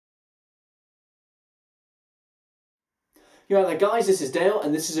You're right there guys, this is Dale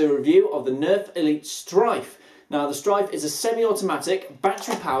and this is a review of the Nerf Elite Stryfe. Now the Stryfe is a semi-automatic,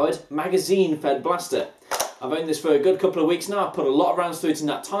 battery-powered, magazine-fed blaster. I've owned this for a good couple of weeks now. I've put a lot of rounds through it in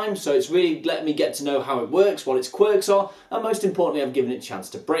that time, so it's really let me get to know how it works, what its quirks are, and most importantly I've given it a chance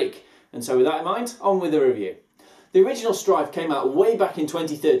to break. And so with that in mind, on with the review. The original Stryfe came out way back in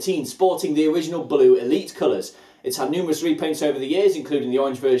 2013, sporting the original blue Elite colours. It's had numerous repaints over the years, including the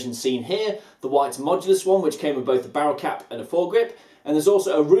orange version seen here, the white modulus one which came with both a barrel cap and a foregrip, and there's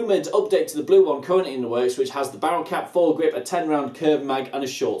also a rumoured update to the blue one currently in the works which has the barrel cap, foregrip, a 10 round curved mag and a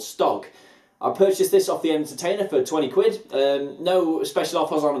short stock. I purchased this off the Entertainer for 20 quid, no special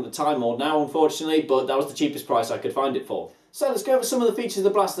offers on at the time or now unfortunately, but that was the cheapest price I could find it for. So let's go over some of the features of the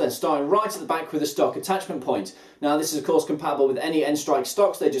blaster then, starting right at the back with the stock attachment point. Now this is of course compatible with any N-Strike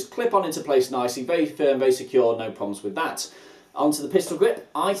stocks, they just clip on into place nicely, very firm, very secure, no problems with that. Onto the pistol grip,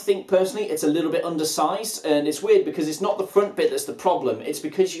 I think personally it's a little bit undersized, and it's weird because it's not the front bit that's the problem, it's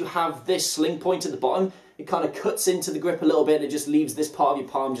because you have this sling point at the bottom, it kind of cuts into the grip a little bit and it just leaves this part of your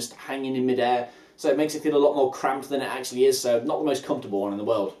palm just hanging in midair, so it makes it feel a lot more cramped than it actually is, so not the most comfortable one in the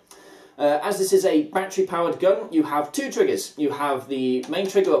world. As this is a battery-powered gun, you have two triggers. You have the main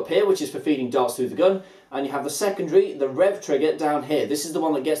trigger up here, which is for feeding darts through the gun, and you have the secondary, the rev trigger, down here. This is the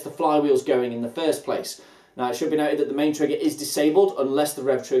one that gets the flywheels going in the first place. Now, it should be noted that the main trigger is disabled unless the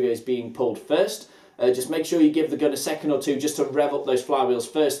rev trigger is being pulled first. Just make sure you give the gun a second or two just to rev up those flywheels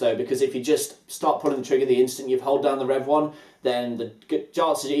first, though, because if you just start pulling the trigger the instant you've held down the rev one, then the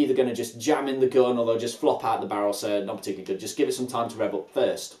darts are either going to just jam in the gun or they'll just flop out the barrel, so not particularly good. Just give it some time to rev up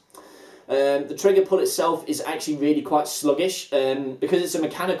first. The trigger pull itself is actually really quite sluggish. Because it's a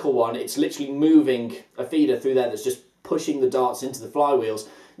mechanical one, it's literally moving a feeder through there that's just pushing the darts into the flywheels.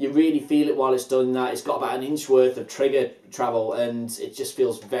 You really feel it while it's doing that. It's got about an inch worth of trigger travel and it just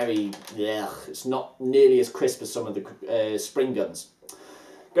feels very, it's not nearly as crisp as some of the spring guns.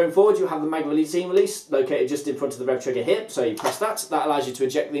 Going forward, you have the mag magazine release located just in front of the rev trigger here. So you press that, that allows you to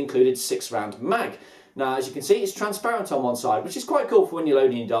eject the included 6-round mag. Now, as you can see, it's transparent on one side, which is quite cool for when you're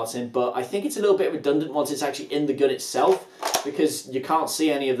loading your darts in, but I think it's a little bit redundant once it's actually in the gun itself, because you can't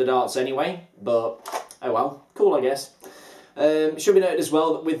see any of the darts anyway, but oh well, cool I guess. It should be noted as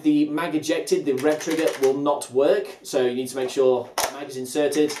well that with the mag ejected, the rev trigger will not work, so you need to make sure the mag is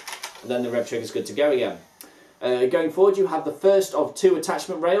inserted, and then the rev trigger is good to go again. Going forward, you have the first of two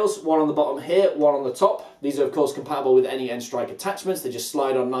attachment rails, one on the bottom here, one on the top. These are of course compatible with any N-Strike attachments, they just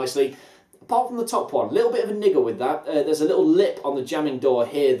slide on nicely. Apart from the top one, a little bit of a niggle with that. There's a little lip on the jamming door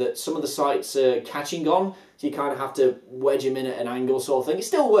here that some of the sights are catching on, so you kind of have to wedge them in at an angle sort of thing. It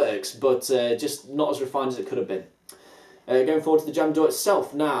still works, but just not as refined as it could have been. Going forward to the jam door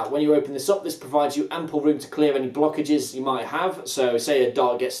itself. Now, when you open this up, this provides you ample room to clear any blockages you might have. So say a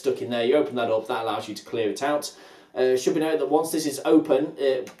dart gets stuck in there, you open that up, that allows you to clear it out. Should be noted that once this is open,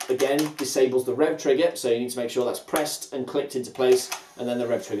 it again disables the rev trigger, so you need to make sure that's pressed and clicked into place, and then the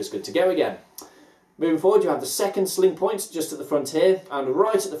rev trigger is good to go again. Moving forward, you have the second sling point just at the front here, and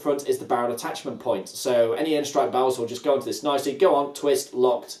right at the front is the barrel attachment point. So any N-Strike barrels will just go into this nicely, go on, twist,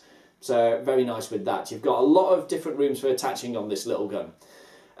 locked. So very nice with that. You've got a lot of different rooms for attaching on this little gun.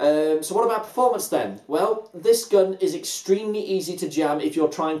 So what about performance then? Well, this gun is extremely easy to jam if you're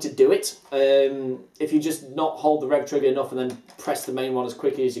trying to do it. If you just not hold the rev trigger enough and then press the main one as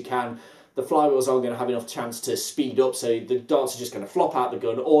quickly as you can, the flywheels aren't going to have enough chance to speed up, so the darts are just going to flop out the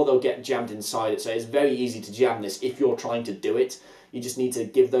gun or they'll get jammed inside it. So it's very easy to jam this if you're trying to do it. You just need to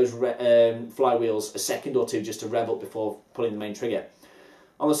give those flywheels a second or two just to rev up before pulling the main trigger.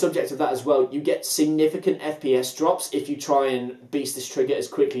 On the subject of that as well, you get significant FPS drops if you try and beast this trigger as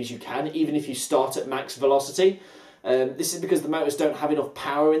quickly as you can, even if you start at max velocity. This is because the motors don't have enough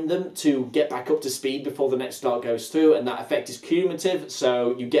power in them to get back up to speed before the next dart goes through, and that effect is cumulative,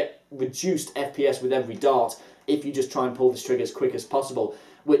 so you get reduced FPS with every dart if you just try and pull this trigger as quick as possible,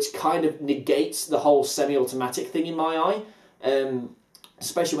 which kind of negates the whole semi-automatic thing in my eye.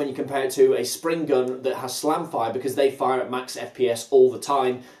 Especially when you compare it to a spring gun that has slam fire, because they fire at max FPS all the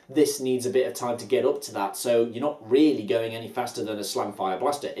time. This needs a bit of time to get up to that, so you're not really going any faster than a slam fire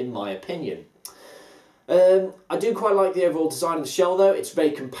blaster, in my opinion. I do quite like the overall design of the shell though. It's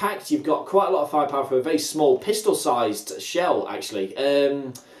very compact, you've got quite a lot of firepower for a very small pistol-sized shell actually.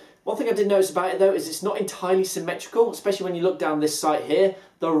 One thing I did notice about it though is it's not entirely symmetrical, especially when you look down this side here.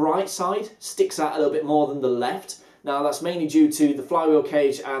 The right side sticks out a little bit more than the left. Now that's mainly due to the flywheel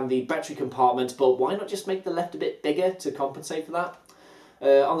cage and the battery compartment, but why not just make the left a bit bigger to compensate for that?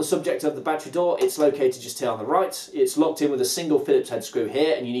 On the subject of the battery door, it's located just here on the right. It's locked in with a single Phillips head screw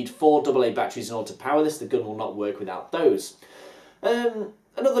here, and you need 4 AA batteries in order to power this. The gun will not work without those.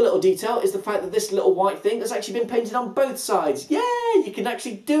 Another little detail is the fact that this little white thing has actually been painted on both sides. Yeah, you can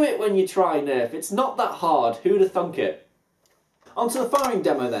actually do it when you try Nerf. It's not that hard. Who'd have thunk it? Onto the firing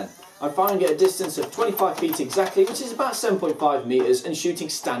demo then. I'm firing at a distance of 25 feet exactly, which is about 7.5 metres, and shooting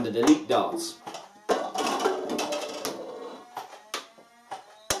standard Elite darts.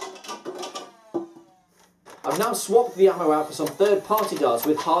 I've now swapped the ammo out for some third-party darts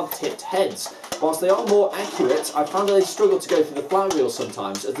with hard-tipped heads. Whilst they are more accurate, I found that they struggle to go through the flywheel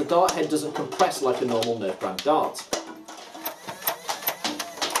sometimes, as the dart head doesn't compress like a normal Nerf brand dart.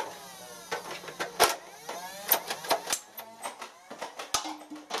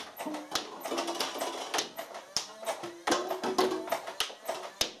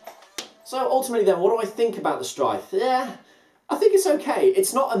 So ultimately then, what do I think about the Stryfe? Yeah, I think it's okay.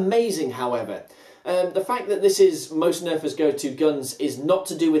 It's not amazing, however. The fact that this is most Nerfers' go-to guns is not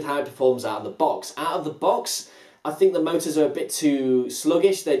to do with how it performs out of the box. Out of the box, I think the motors are a bit too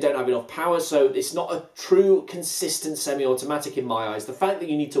sluggish, they don't have enough power, so it's not a true, consistent semi-automatic in my eyes. The fact that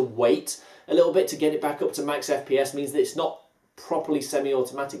you need to wait a little bit to get it back up to max FPS means that it's not properly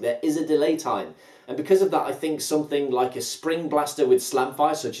semi-automatic. There is a delay time. And because of that, I think something like a spring blaster with slam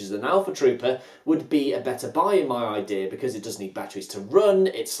fire, such as an Alpha Trooper, would be a better buy in my idea, because it doesn't need batteries to run,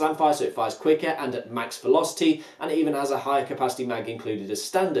 it's slam fire so it fires quicker and at max velocity, and it even has a higher capacity mag included as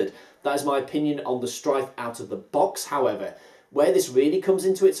standard. That is my opinion on the Stryfe out of the box, however. Where this really comes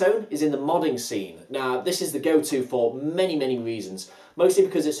into its own is in the modding scene. Now, this is the go-to for many, many reasons. Mostly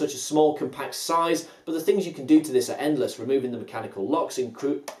because it's such a small, compact size, but the things you can do to this are endless. Removing the mechanical locks,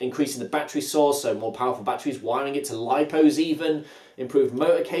 increasing the battery source, so more powerful batteries, wiring it to LiPos even, improved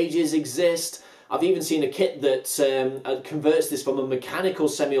motor cages exist. I've even seen a kit that converts this from a mechanical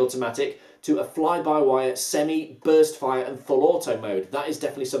semi-automatic to a fly-by-wire semi-burst fire and full auto mode. That is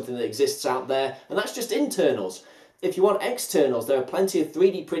definitely something that exists out there, and that's just internals. If you want externals, there are plenty of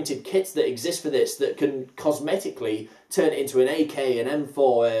 3D printed kits that exist for this that can cosmetically turn it into an AK, an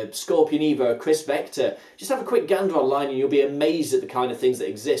M4, a Scorpion Evo, a Chris Vector. Just have a quick gander online and you'll be amazed at the kind of things that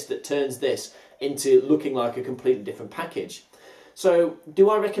exist that turns this into looking like a completely different package. So, do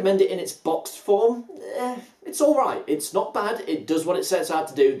I recommend it in its boxed form? It's alright. It's not bad. It does what it sets out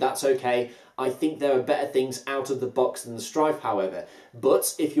to do. That's okay. I think there are better things out of the box than the Stryfe, however.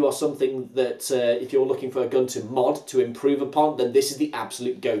 But if you are something that, if you're looking for a gun to mod, to improve upon, then this is the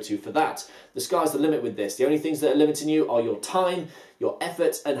absolute go-to for that. The sky's the limit with this. The only things that are limiting you are your time, your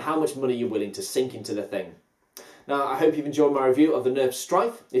effort, and how much money you're willing to sink into the thing. Now, I hope you've enjoyed my review of the Nerf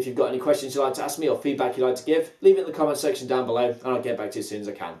Stryfe. If you've got any questions you'd like to ask me or feedback you'd like to give, leave it in the comment section down below and I'll get back to you as soon as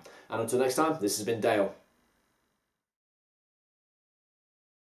I can. And until next time, this has been Dale.